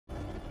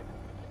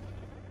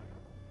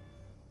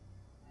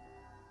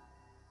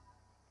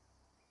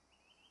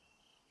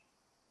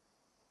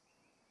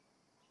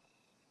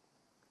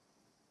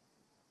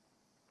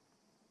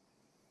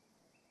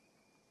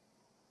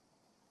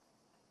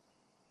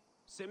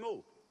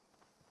Semo.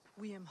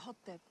 We am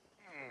Hotep.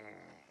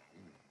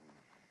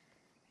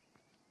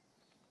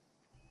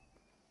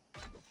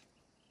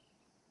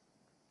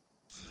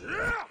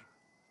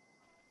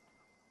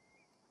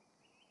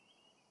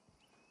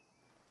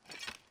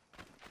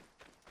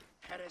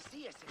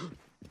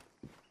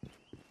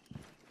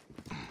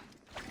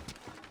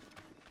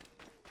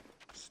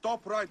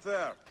 Stop right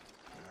there.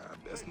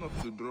 Best not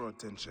to draw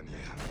attention here.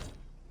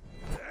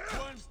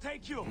 Worms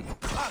take you!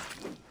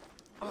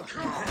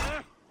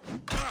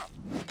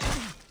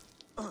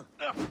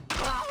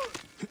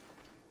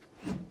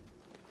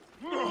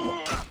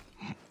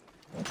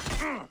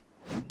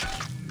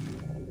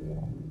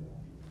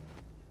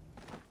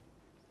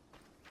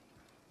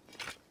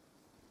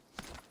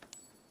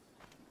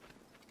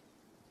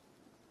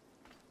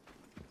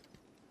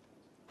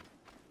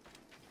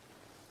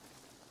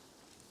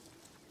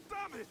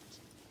 Damn it!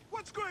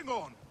 What's going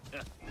on?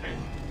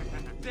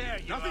 There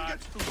you Nothing are!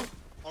 gets through.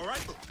 All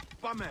right,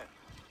 bummer.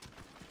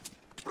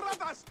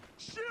 Brothers,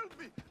 shield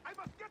me! I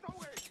must get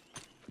away!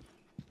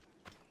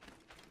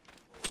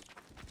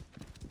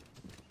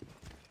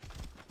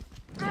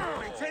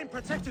 Maintain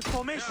protected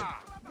formation!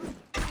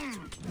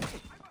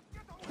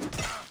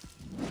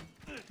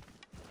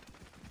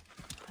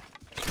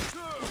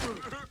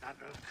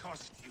 That'll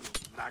cost you,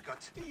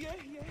 maggot.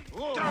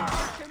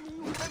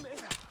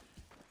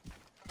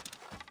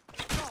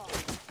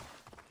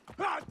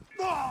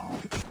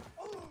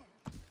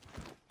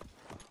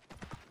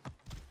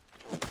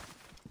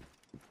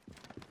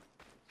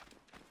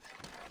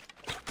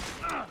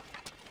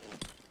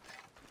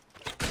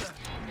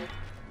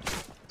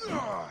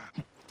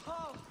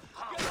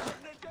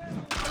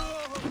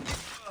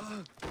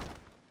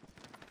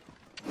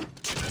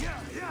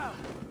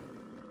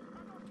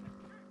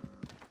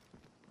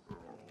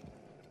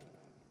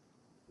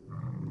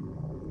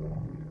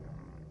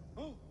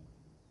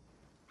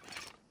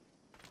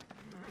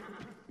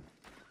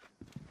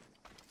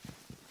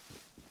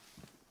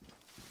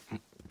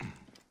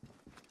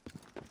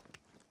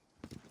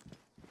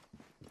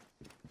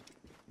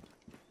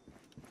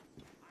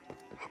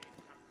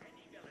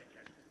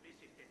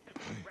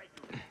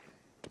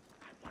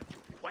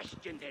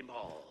 Question them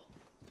all.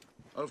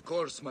 Of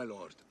course, my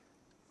lord.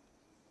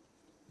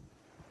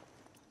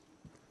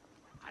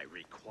 I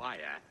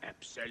require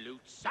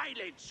absolute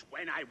silence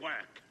when I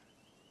work.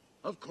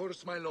 Of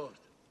course, my lord.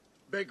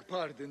 Beg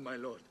pardon, my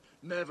lord.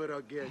 Never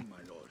again,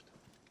 my lord.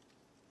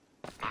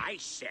 I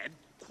said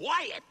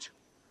quiet!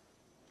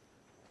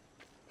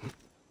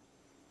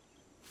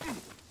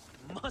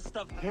 Must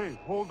have... Hey,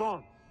 hold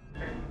on.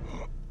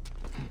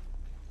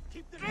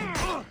 Keep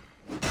the...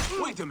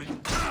 Wait a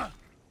minute.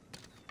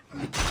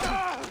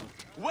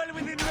 Well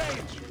within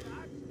range!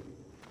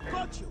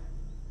 Got you!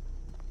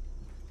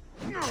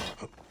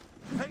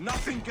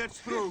 Nothing gets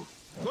through.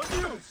 Good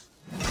news!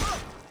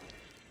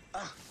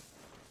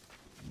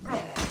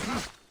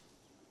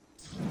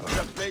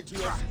 Just play to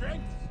your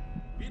Strength!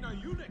 Being a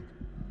eunuch!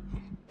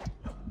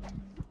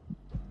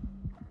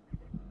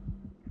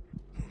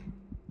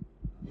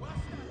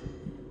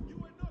 You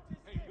were not his...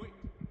 Hey, wait!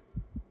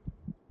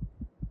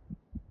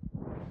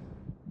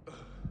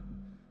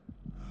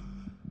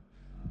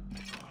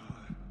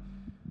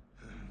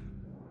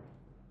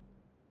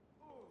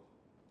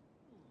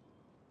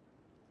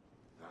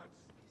 That's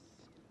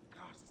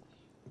disgusting.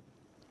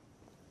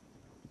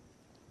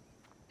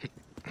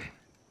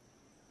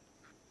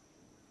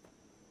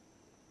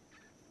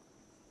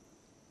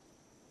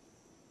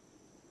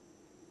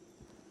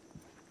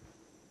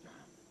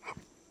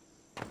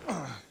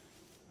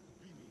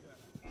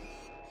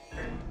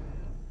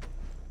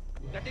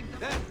 Getting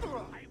them.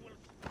 I will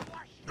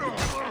squash you,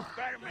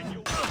 experiment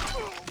you.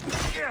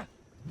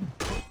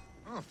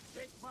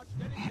 Take much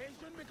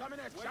dedication becoming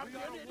a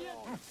champion, idiot.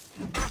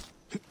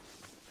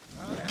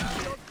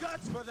 Have your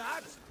guts for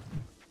that!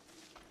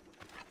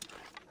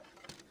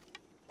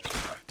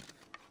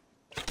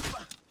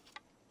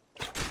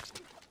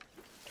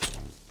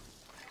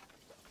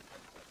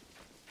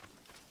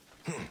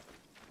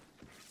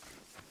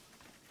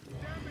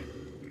 Damn it!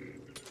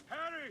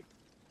 Harry!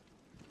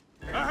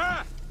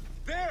 Aha!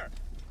 There!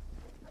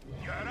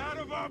 You're out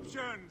of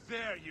options!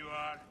 There you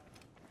are!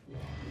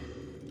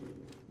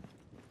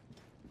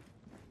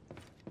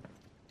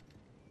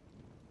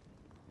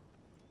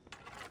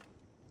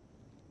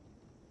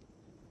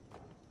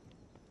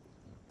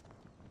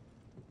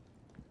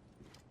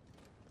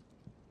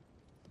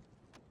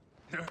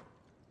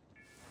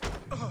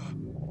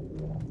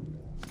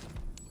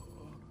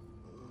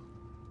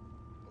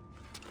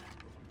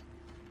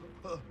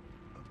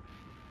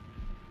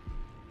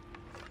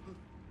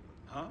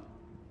 Huh?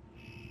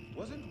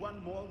 Wasn't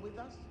one more with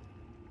us?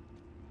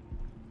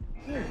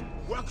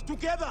 Work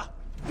together!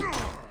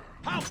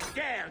 How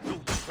dare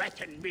you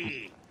threaten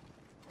me?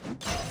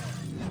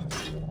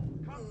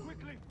 Come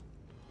quickly!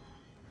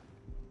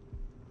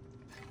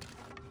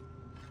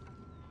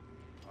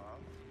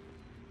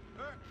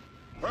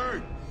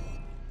 Hey!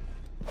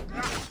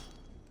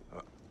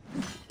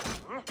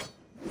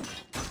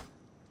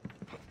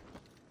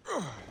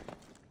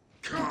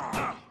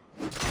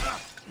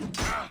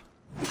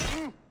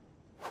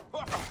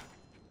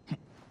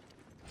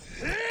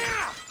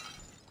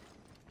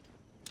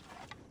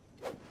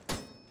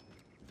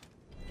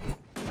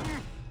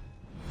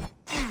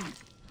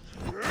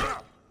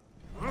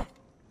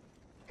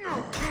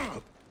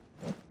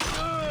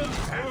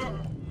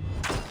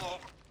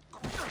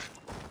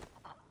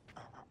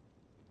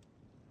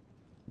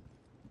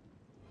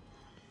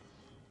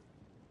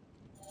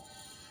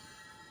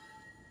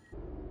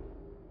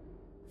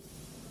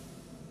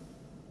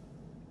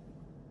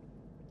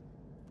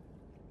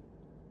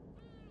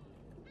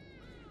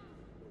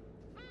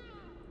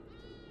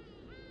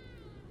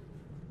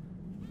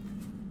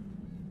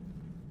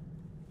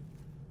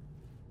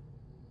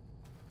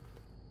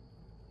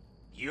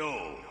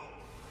 You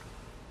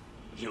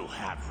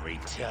have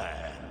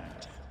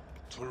returned.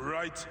 To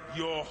right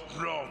your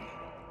wrong.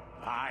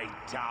 I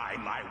die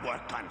my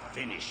work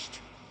unfinished.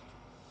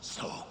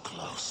 So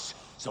close,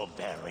 so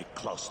very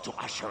close to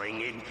ushering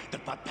in the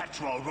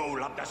perpetual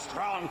rule of the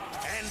strong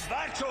and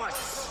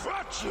virtuous.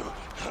 Virtue!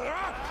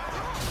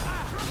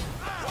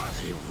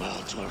 The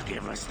world will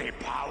give us the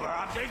power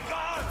of the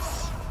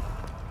gods.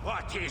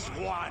 What is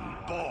one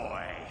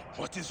boy?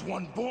 What is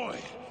one boy?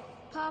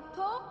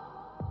 Papa?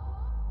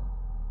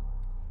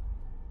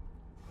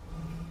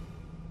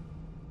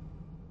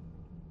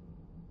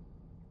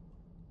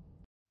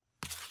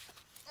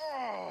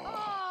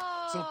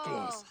 So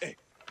close. Hey,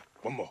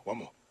 one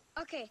more.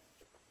 Okay,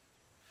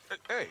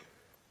 Hey,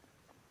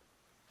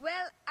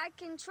 well, I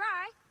can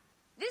try.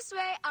 This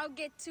way, I'll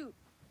get two.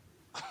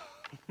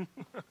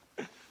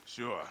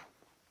 sure.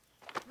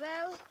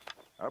 Well,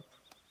 Up,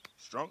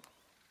 strong.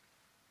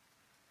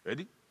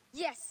 Ready?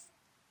 yes.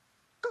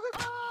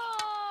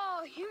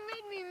 Oh, you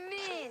made me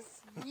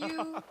miss. You.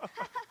 Remu,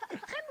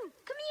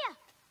 come here.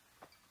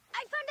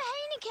 I found a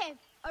hyena cave.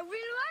 A real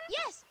one?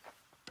 Yes,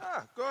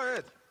 Ah, go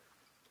ahead.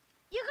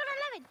 you're gonna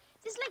love it.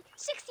 There's like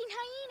 16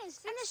 hyenas,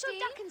 and they're so 16?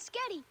 dark and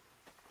scary.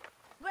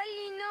 Well,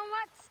 you know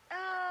what?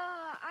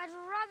 I'd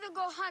rather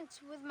go hunt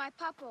with my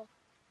papa.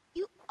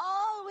 You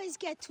always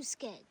get too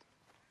scared.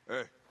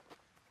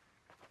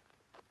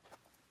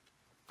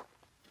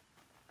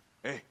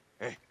 Hey.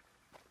 Hey.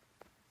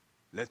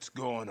 Let's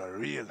go on a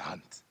real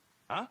hunt.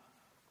 Huh?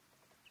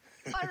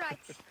 All right.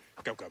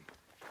 Come.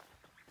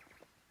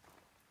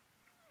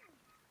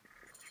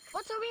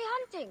 What are we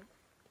hunting?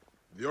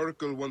 The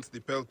Oracle wants the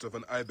pelt of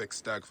an ibex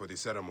stag for the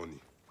ceremony.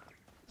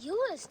 You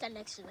will stand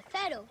next to the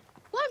pharaoh,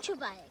 won't you,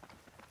 Bayek?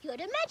 You're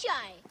the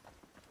Magi.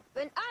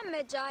 When I'm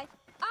Magi,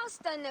 I'll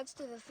stand next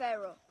to the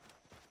Pharaoh.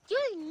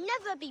 You'll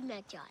never be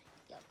Magi.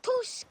 You're too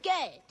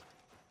scared.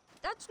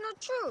 That's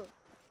not true.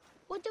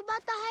 What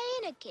about the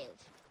hyena cave?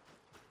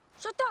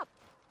 Shut up.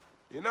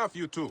 Enough,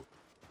 you two.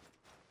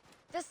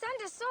 The sand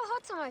is so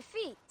hot on my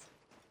feet.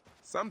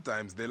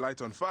 Sometimes they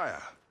light on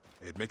fire.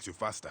 It makes you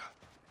faster.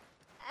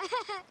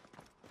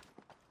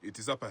 It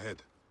is up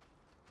ahead.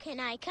 Can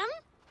I come?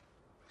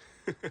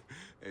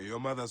 Hey, your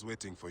mother's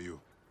waiting for you.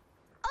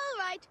 All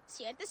right.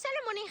 See you at the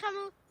ceremony,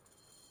 Remu.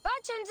 Bye,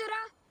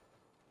 Chandra.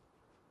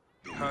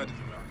 The herd is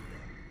back.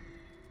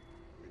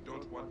 We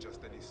don't want just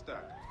any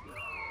stag.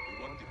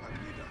 We want the pack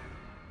leader.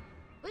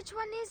 Which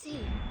one is he?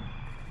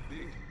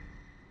 Big,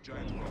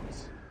 giant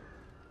horns.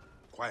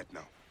 Quiet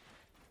now.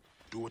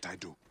 Do what I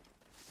do.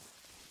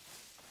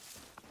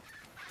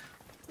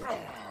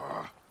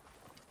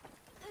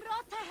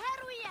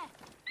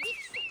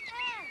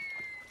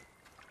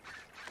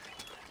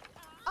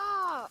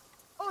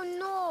 Oh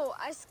no,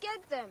 I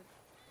scared them.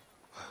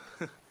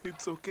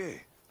 It's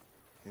okay.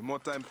 More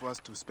time for us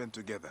to spend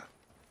together.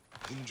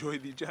 Enjoy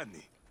the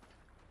journey.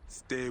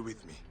 Stay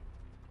with me.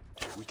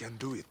 We can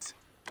do it.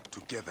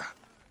 Together.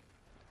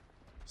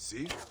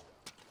 See?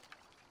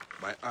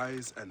 My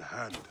eyes and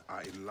hand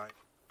are in line.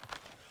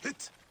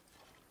 Hit!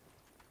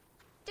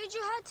 Did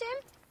you hurt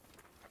him?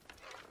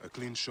 A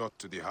clean shot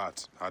to the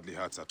heart hardly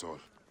hurts at all.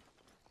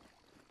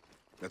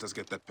 Let us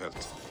get that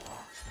pelt.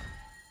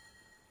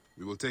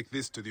 We will take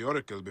this to the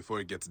Oracle before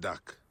it gets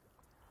dark.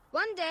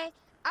 One day,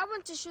 I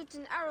want to shoot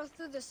an arrow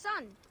through the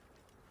sun.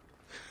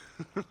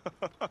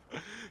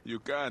 You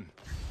can.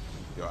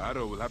 Your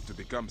arrow will have to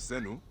become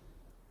Senu.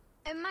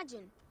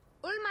 Imagine,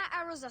 all my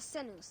arrows are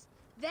Senus.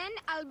 Then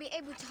I'll be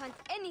able to hunt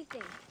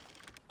anything.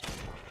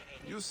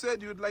 You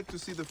said you'd like to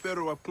see the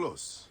Pharaoh up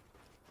close.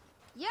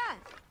 Yeah,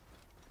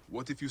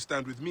 What if you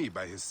stand with me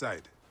by his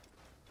side?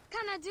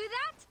 can I do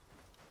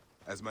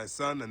that? As my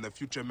son and the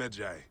future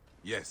Magi,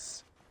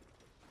 yes.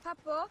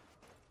 Papa,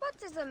 what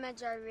is a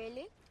Magi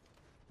really?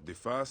 The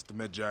first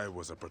Magi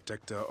was a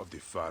protector of the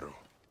Pharaoh.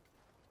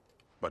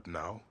 But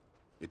now,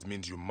 it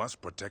means you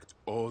must protect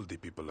all the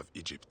people of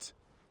Egypt.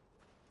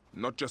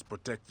 Not just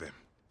protect them,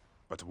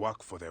 but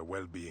work for their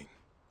well-being.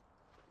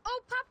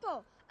 Oh,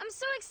 Papa, I'm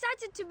so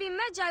excited to be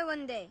Magi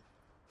one day.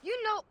 You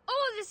know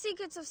all the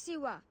secrets of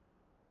Siwa.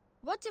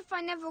 What if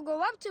I never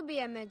go up to be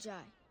a Magi?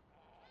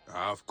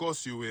 Of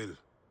course you will.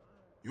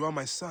 You are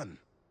my son.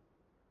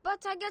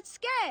 But I get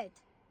scared.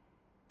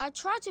 I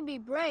try to be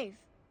brave,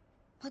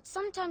 but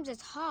sometimes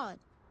it's hard.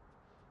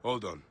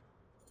 Hold on.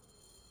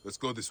 Let's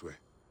go this way.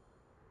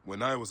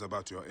 When I was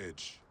about your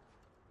age,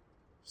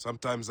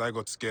 sometimes I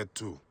got scared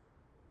too.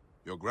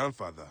 Your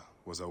grandfather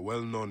was a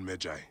well-known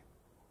Magi,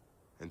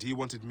 and he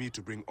wanted me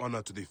to bring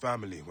honor to the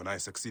family when I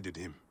succeeded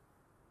him.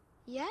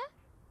 Yeah?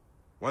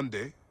 One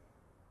day,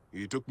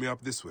 he took me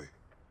up this way.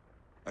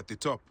 At the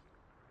top,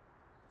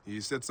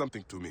 he said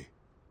something to me.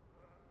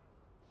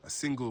 A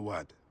single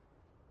word.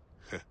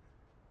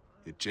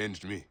 It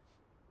changed me.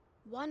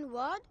 One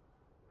word?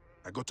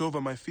 I got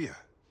over my fear.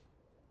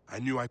 I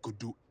knew I could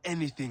do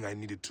anything I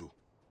needed to.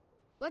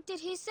 What did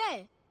he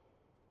say?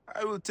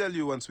 I will tell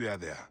you once we are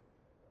there.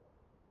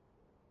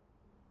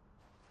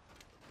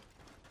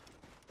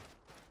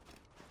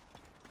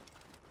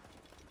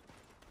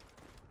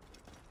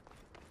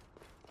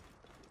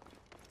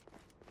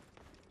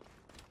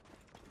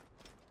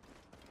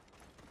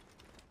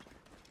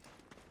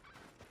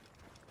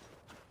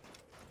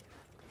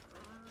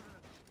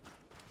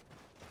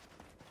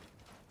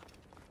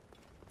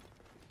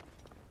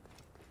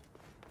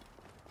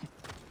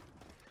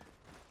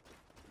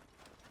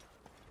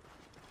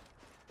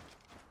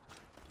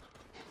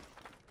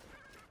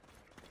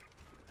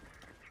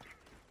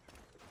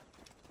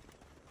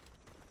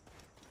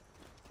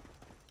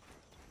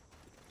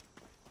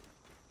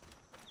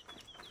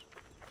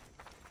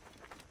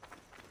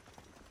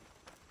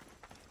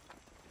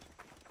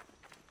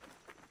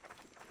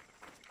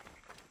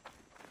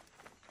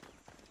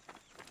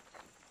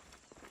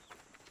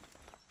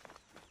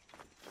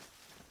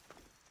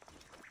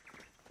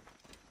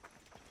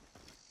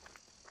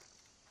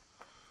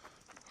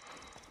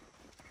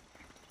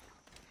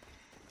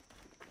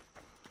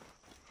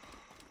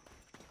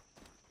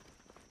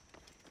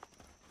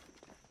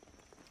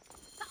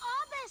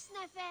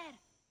 Nefer.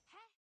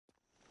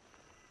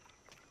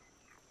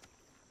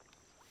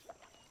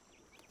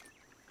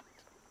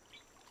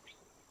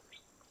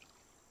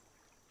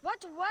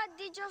 What word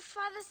did your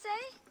father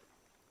say?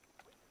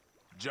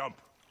 Jump.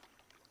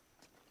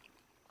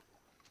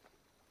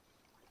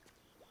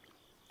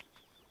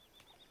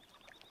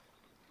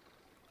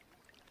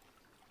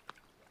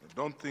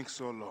 Don't think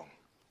so long.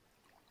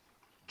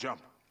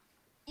 Jump.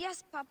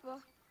 Yes, Papa.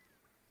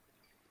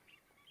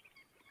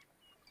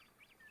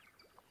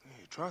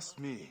 Hey, trust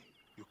me.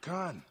 You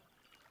can.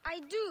 I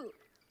do.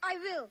 I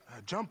will.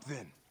 Jump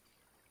then.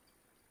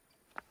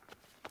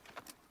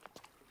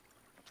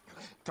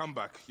 Come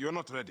back. You're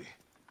not ready.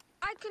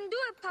 I can do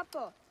it,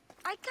 Papa.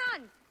 I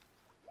can.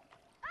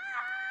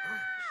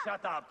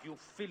 Shut up, you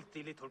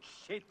filthy little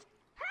shit.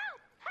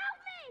 Help! Help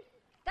me!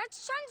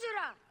 That's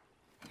Shanjura.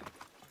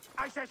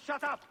 I said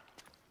shut up!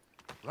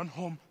 Run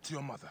home to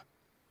your mother.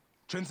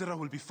 Chenzera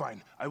will be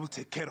fine. I will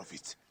take care of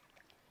it.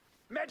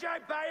 Medjay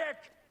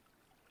Bayek!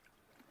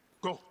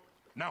 Go.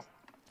 Now.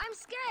 I'm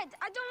scared.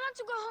 I don't want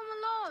to go home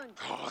alone.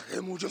 Oh,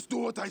 Hemu, just do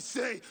what I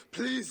say,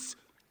 please.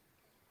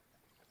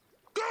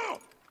 Go!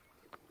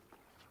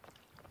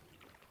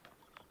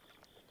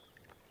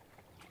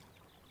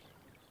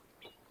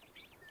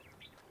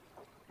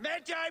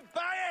 Medjay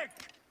Bayek!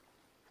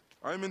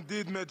 I'm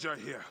indeed Medjay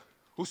here.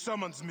 Who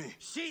summons me?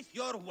 Sheath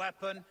your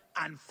weapon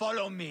and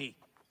follow me.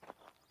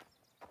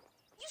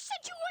 You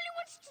said you only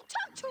wanted to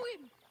talk to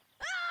him!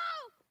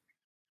 Oh!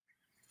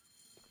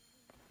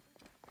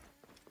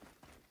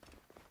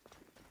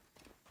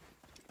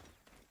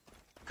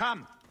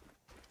 Come,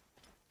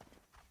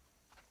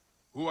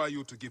 Who are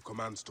you to give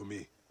commands to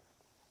me?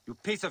 you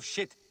piece of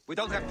shit. We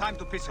don't have time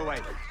to piss away.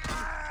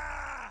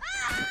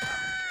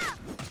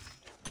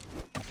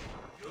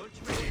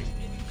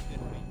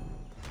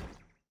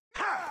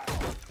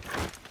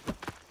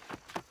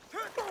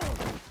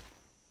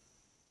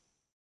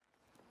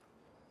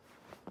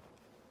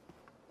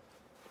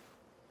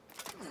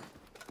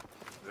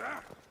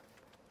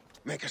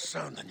 Make a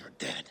sound and you're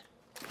dead.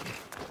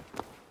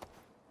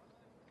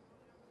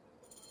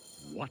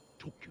 What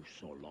took you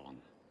so long?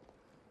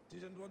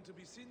 Didn't want to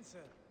be seen, sir.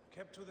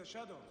 Kept to the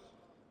shadows.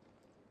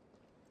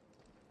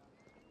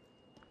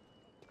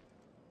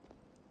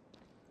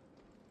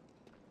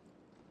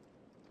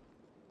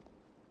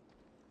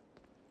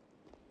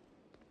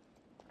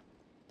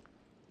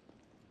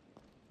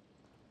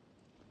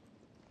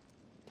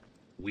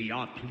 We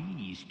are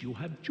pleased you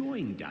have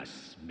joined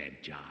us,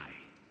 Medjay.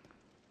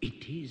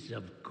 It is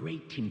of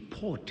great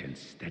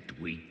importance that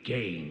we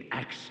gain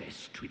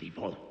access to the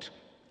vault.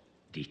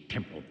 The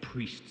temple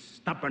priests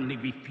stubbornly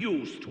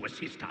refuse to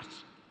assist us.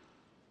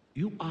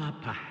 You are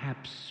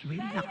perhaps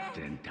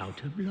reluctant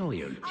out of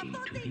loyalty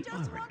to the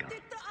Oracle.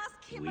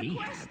 We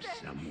have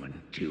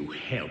someone to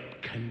help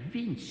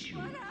convince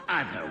you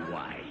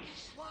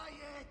otherwise.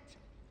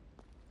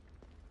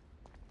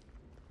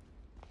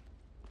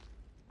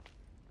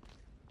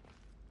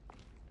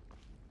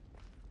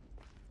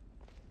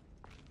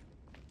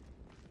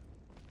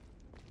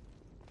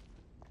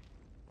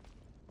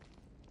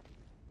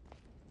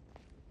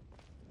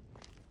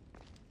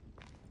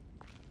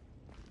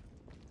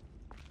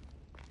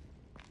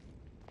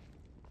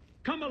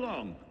 Come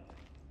along.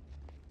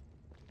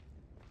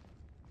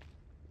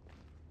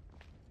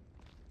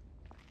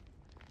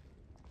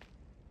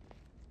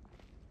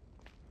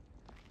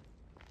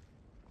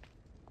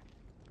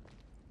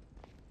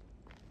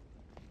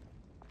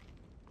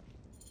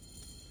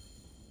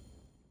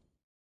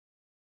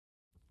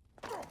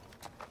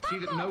 See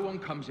that no one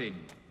comes in.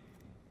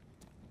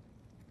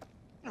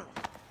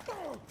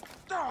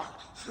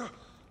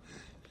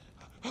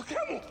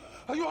 Hemu,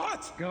 are you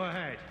hurt? Go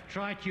ahead.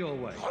 Try it your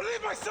way. I'll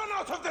leave my son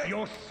out of this!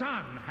 Your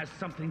son has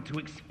something to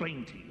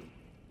explain to you.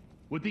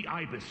 Would the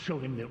Ibis show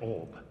him the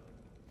orb?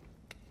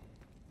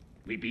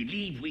 We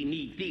believe we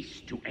need this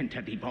to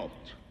enter the vault.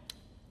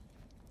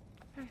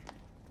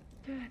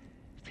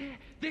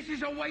 This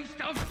is a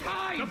waste of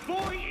time! The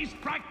boy is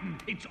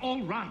frightened. It's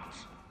all right.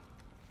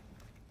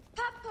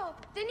 Papa,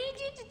 they need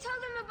you to tell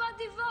them about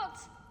the vault.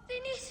 They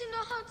need to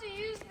know how to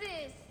use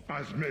this.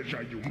 As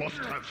Medjay, you must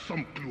have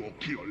some clue or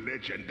key or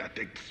legend that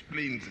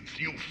explains its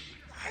use.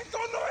 I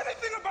don't know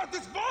anything about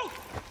this vault!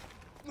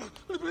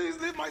 Please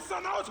leave my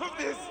son out of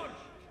this!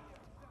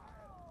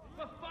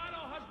 The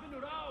Pharaoh has been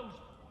aroused.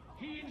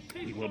 He insists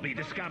He will be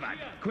discovered.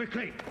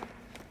 Quickly!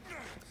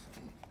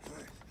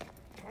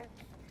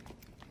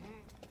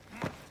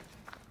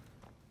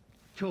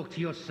 Talk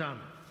to your son.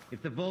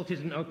 If the vault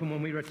isn't open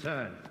when we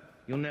return,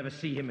 you'll never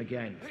see him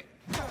again.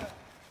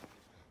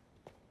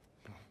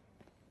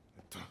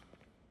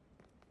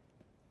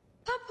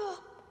 Papa!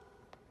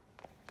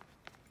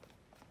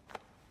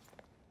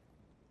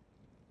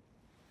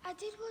 I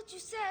did what you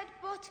said,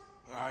 but...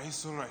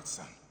 It's all right,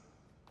 son.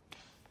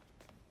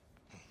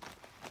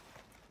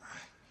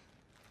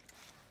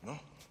 No?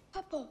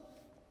 Papa,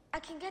 I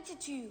can get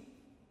it to you.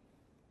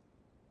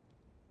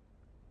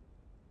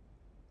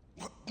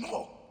 What?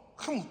 No!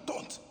 Hemu,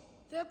 don't!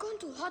 They're going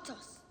to hurt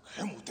us.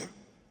 Hemu,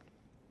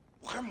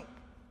 Hemu!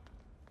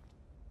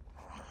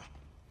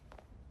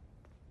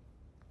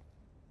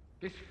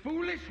 This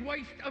foolish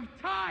waste of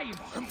time!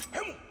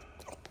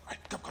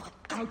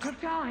 Out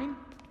of time?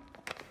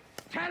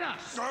 Tell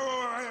us!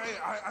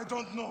 I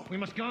don't know. We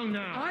must go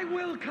now. I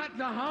will cut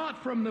the heart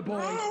from the boy.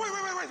 No,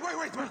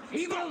 wait.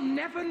 He will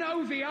never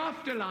know the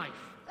afterlife.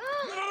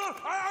 No,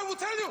 I will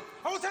tell you.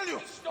 I will tell you.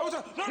 He's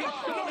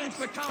stalling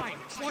for time.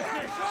 What's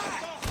this?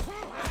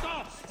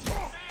 Stop!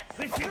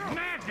 This is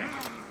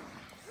madness!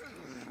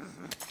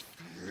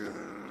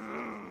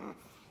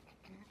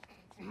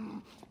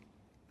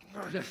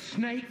 The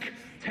snake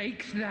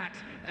takes that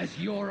as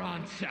your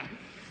answer.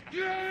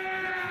 No!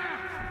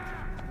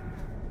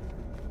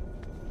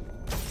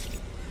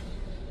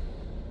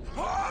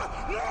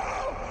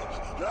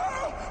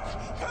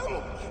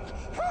 Help!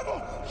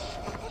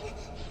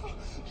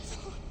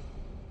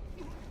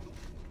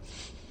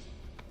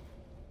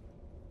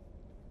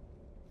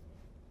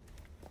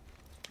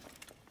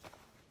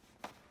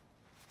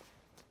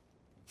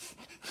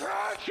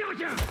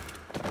 Shut up!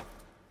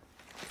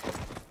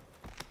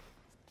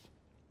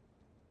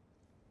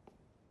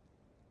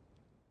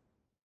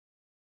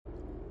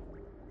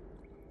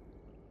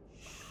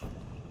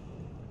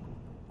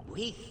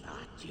 We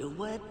thought you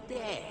were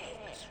dead.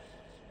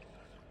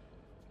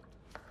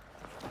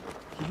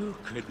 You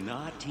could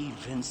not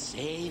even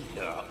save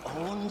your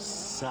own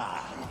son.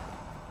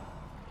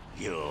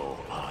 You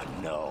are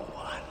no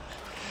one.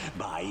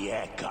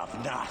 Bayek of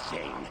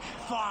nothing.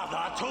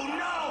 Father to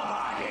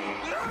nobody!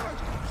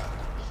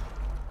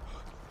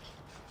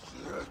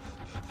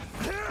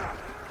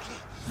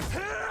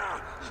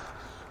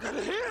 And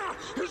here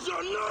is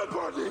your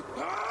nobody!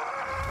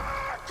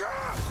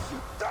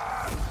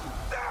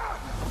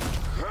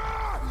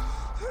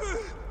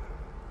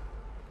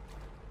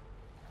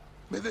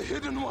 May the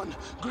Hidden One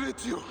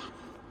greet you.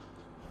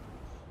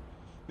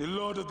 The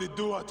Lord of the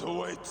Duat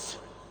awaits.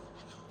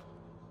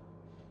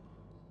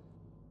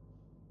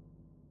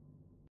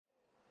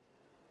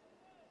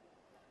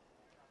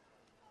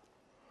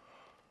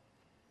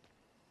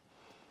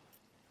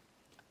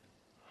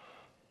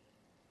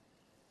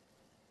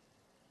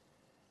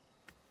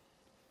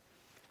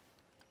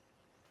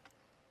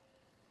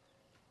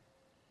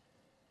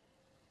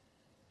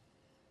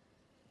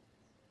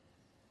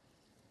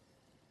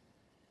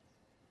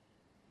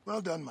 Well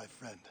done, my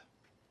friend.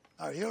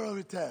 Our hero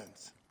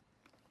returns.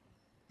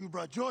 You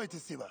brought joy to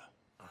Siwa.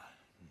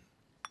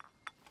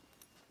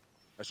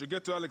 I should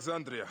get to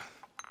Alexandria.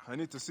 I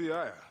need to see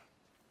Aya.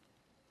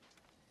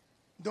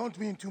 Don't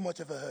be in too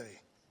much of a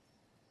hurry.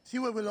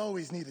 Siwa will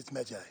always need its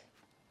Magi.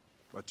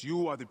 But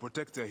you are the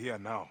protector here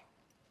now.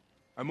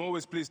 I'm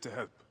always pleased to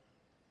help.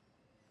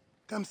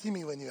 Come see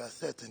me when you are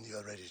certain you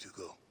are ready to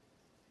go.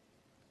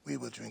 We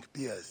will drink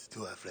beers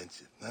to our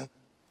friendship, huh?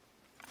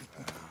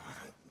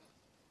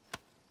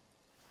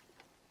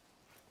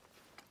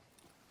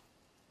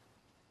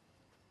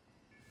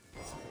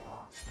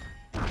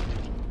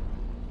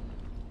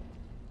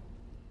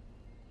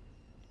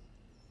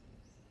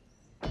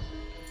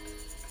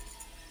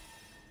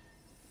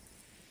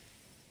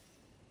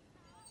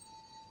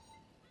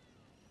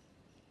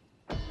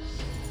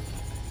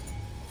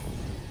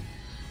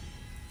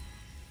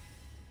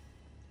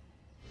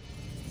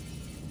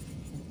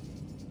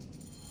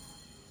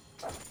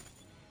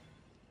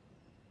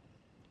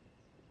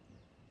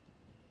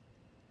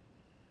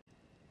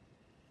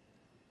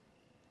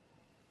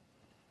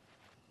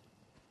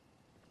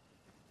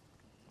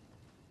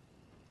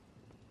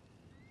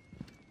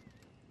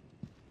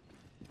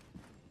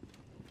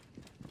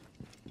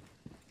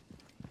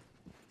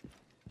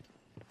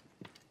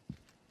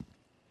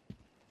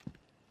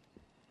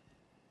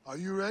 Are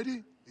you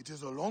ready? It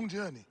is a long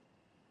journey.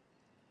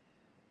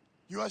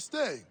 You are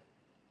staying?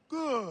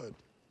 Good.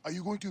 Are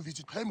you going to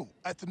visit Hemu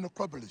at the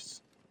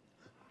necropolis?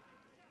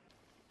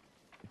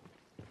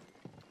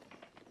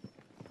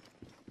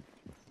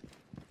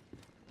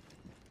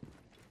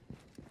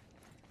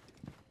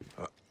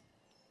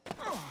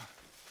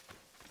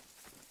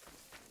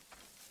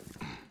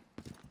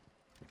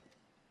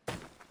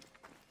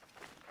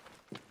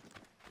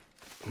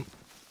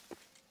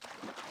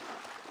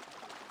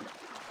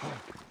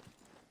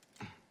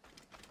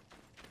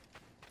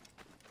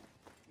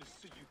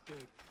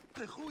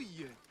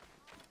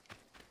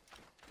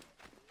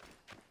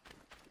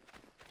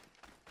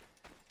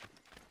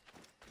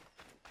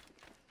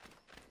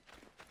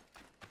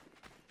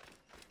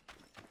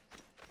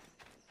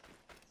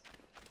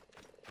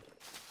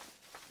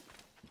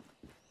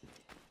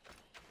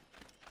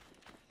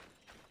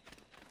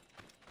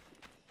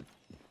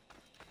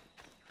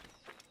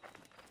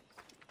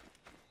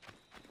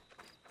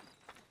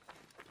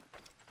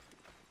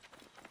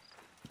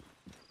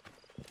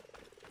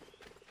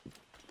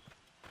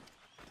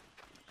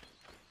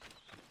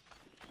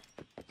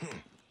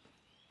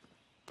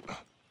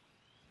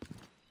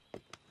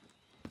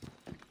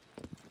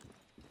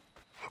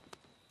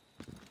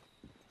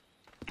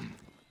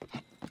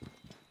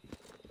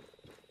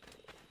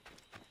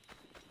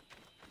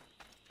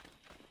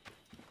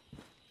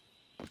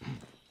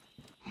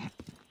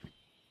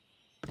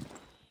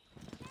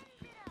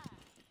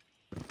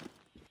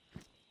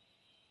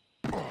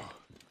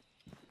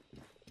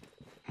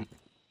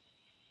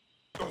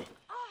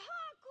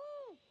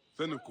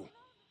 Fenuku,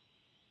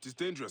 it is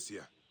dangerous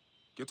here.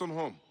 Get on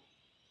home.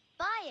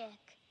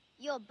 Bayek,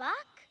 you're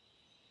back?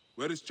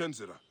 Where is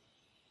Chenzira?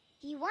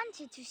 He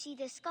wanted to see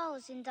the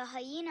skulls in the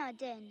hyena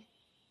den,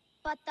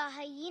 but the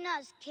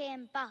hyenas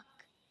came back.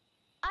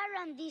 I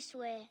ran this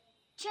way.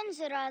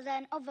 Chenzira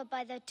ran over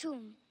by the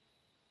tomb.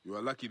 You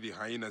are lucky the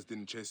hyenas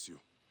didn't chase you.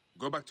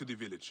 Go back to the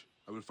village.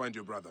 I will find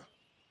your brother.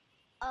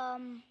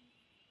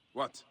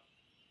 What?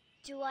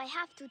 Do I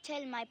have to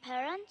tell my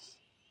parents?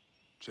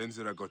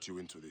 Chenzira got you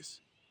into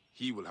this.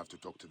 He will have to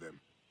talk to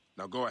them.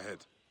 Now go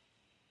ahead.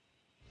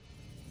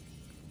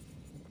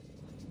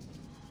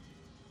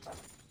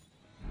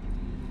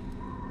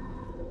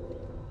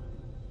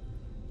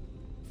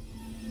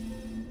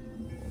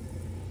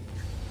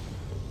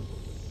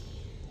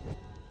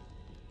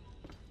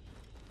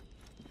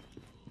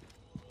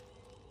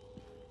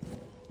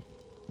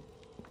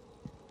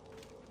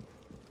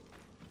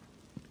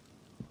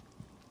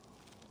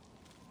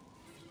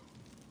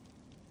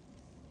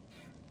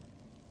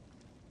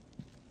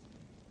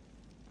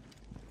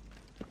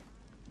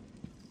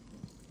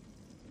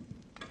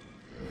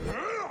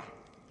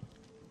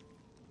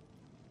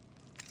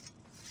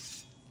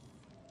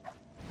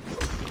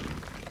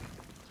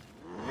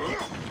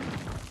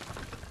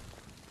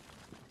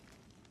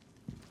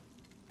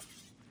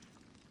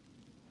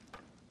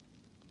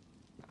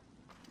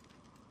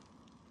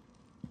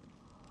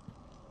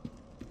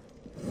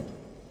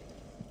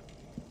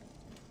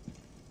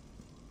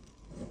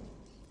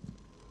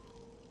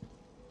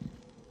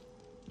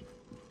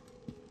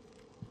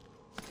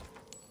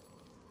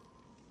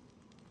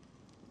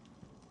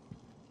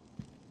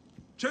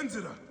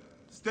 Chenzira,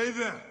 stay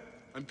there.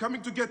 I'm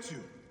coming to get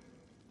you.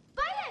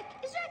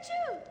 Bayek, is that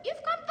you?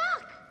 You've come back!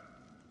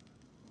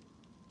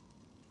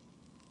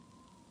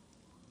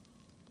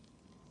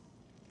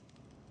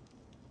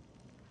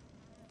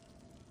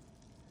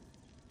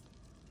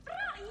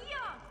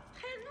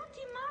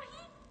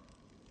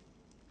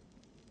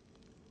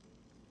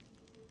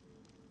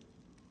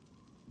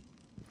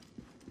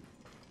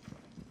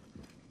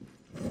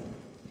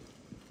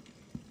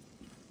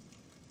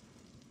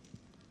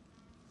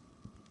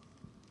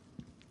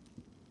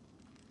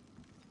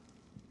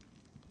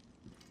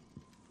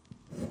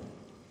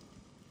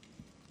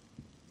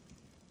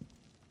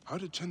 How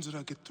did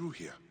Chenzira get through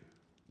here?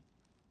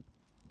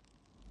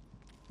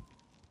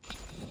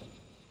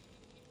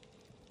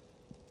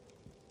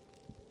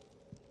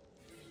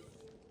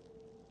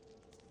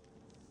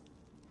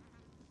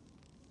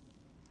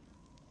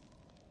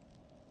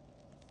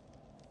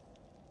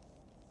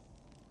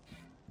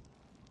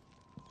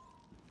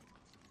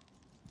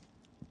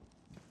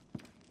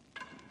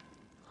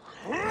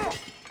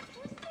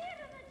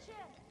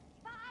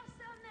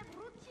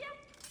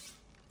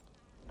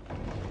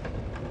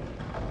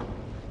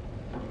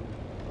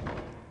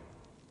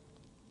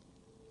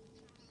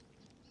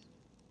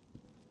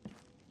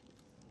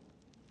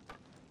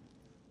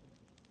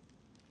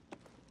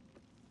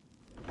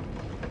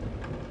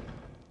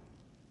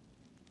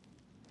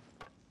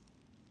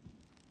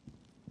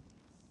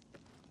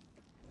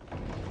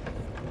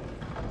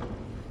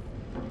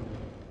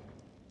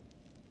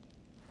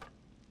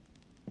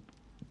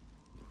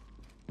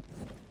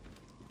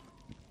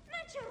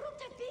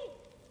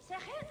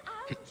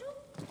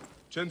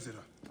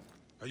 Chenzira,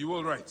 are you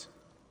all right?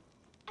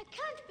 I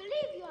can't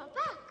believe you are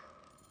back.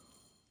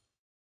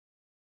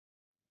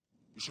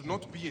 You should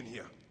not be in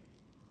here.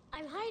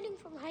 I'm hiding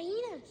from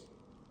hyenas.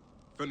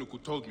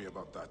 Fenuku told me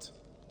about that.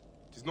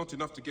 It is not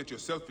enough to get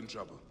yourself in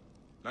trouble.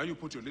 Now you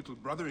put your little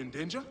brother in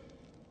danger?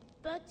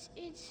 But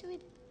it's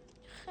with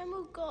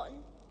Khemu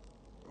gone.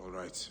 All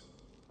right.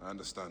 I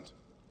understand.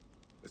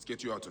 Let's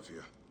get you out of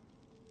here.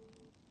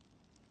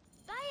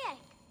 Bayek,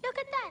 look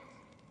at that.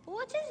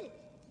 What is it?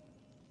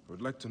 I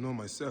would like to know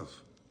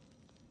myself.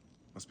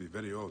 Must be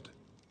very old.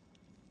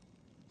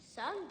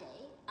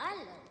 Someday, I'll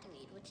learn to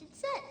read what it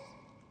says.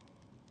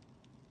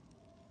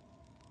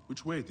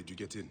 Which way did you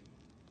get in?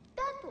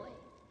 That way.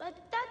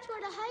 But that's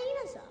where the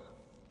hyenas are.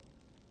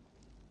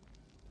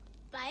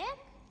 Bayek,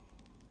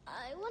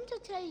 I want to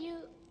tell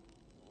you,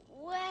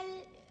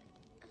 well...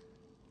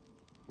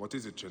 What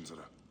is it,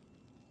 Chenzira?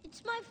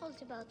 It's my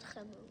fault about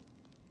Khemu.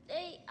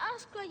 They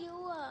asked where you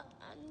were,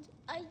 and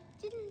I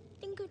didn't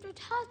think it would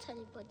hurt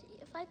anybody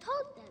if I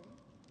told them.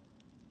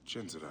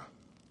 Chenzira,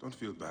 don't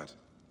feel bad.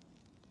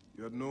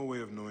 You had no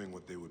way of knowing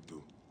what they would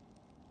do.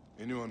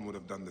 Anyone would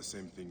have done the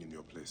same thing in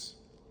your place.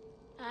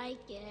 I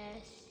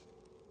guess.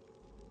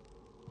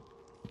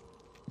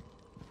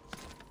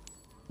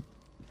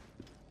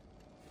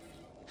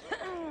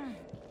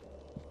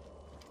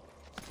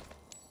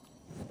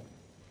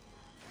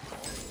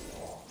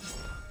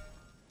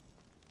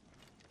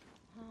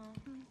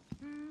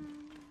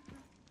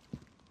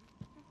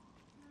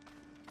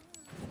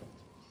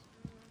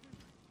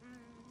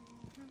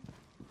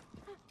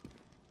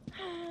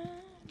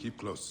 Keep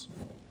close.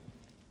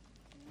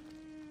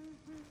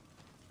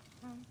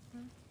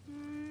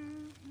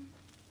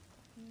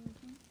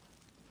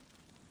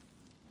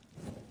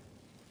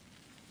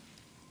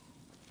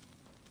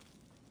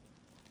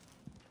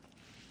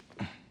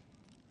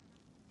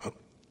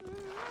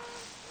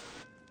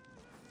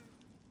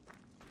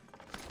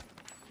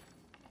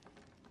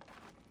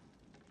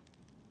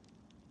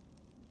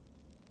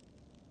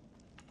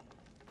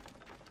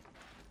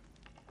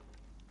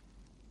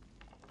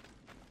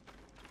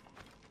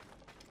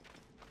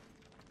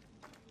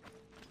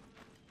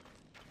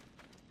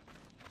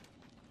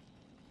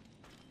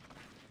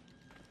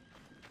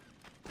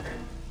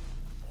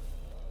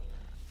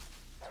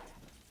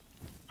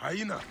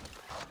 Hyena!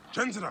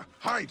 Chenzira,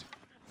 hide!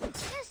 They're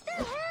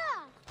still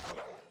here!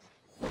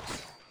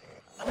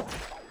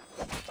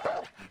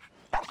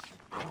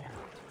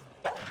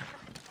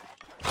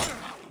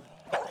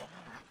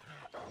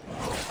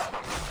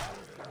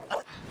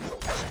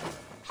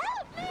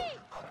 Help me!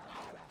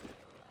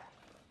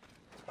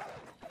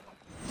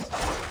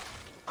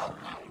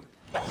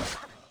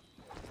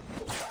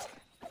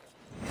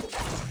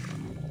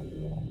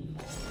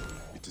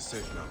 It is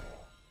safe now.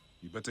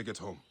 You better get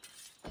home.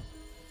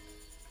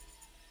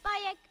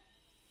 Bayek,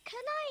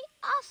 can I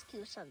ask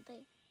you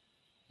something?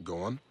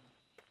 Go on.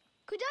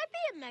 Could I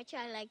be a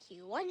Magi like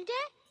you one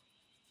day?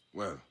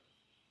 Well,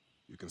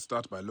 you can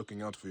start by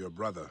looking out for your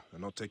brother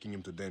and not taking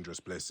him to dangerous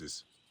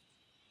places.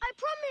 I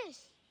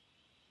promise.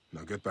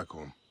 Now get back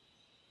home.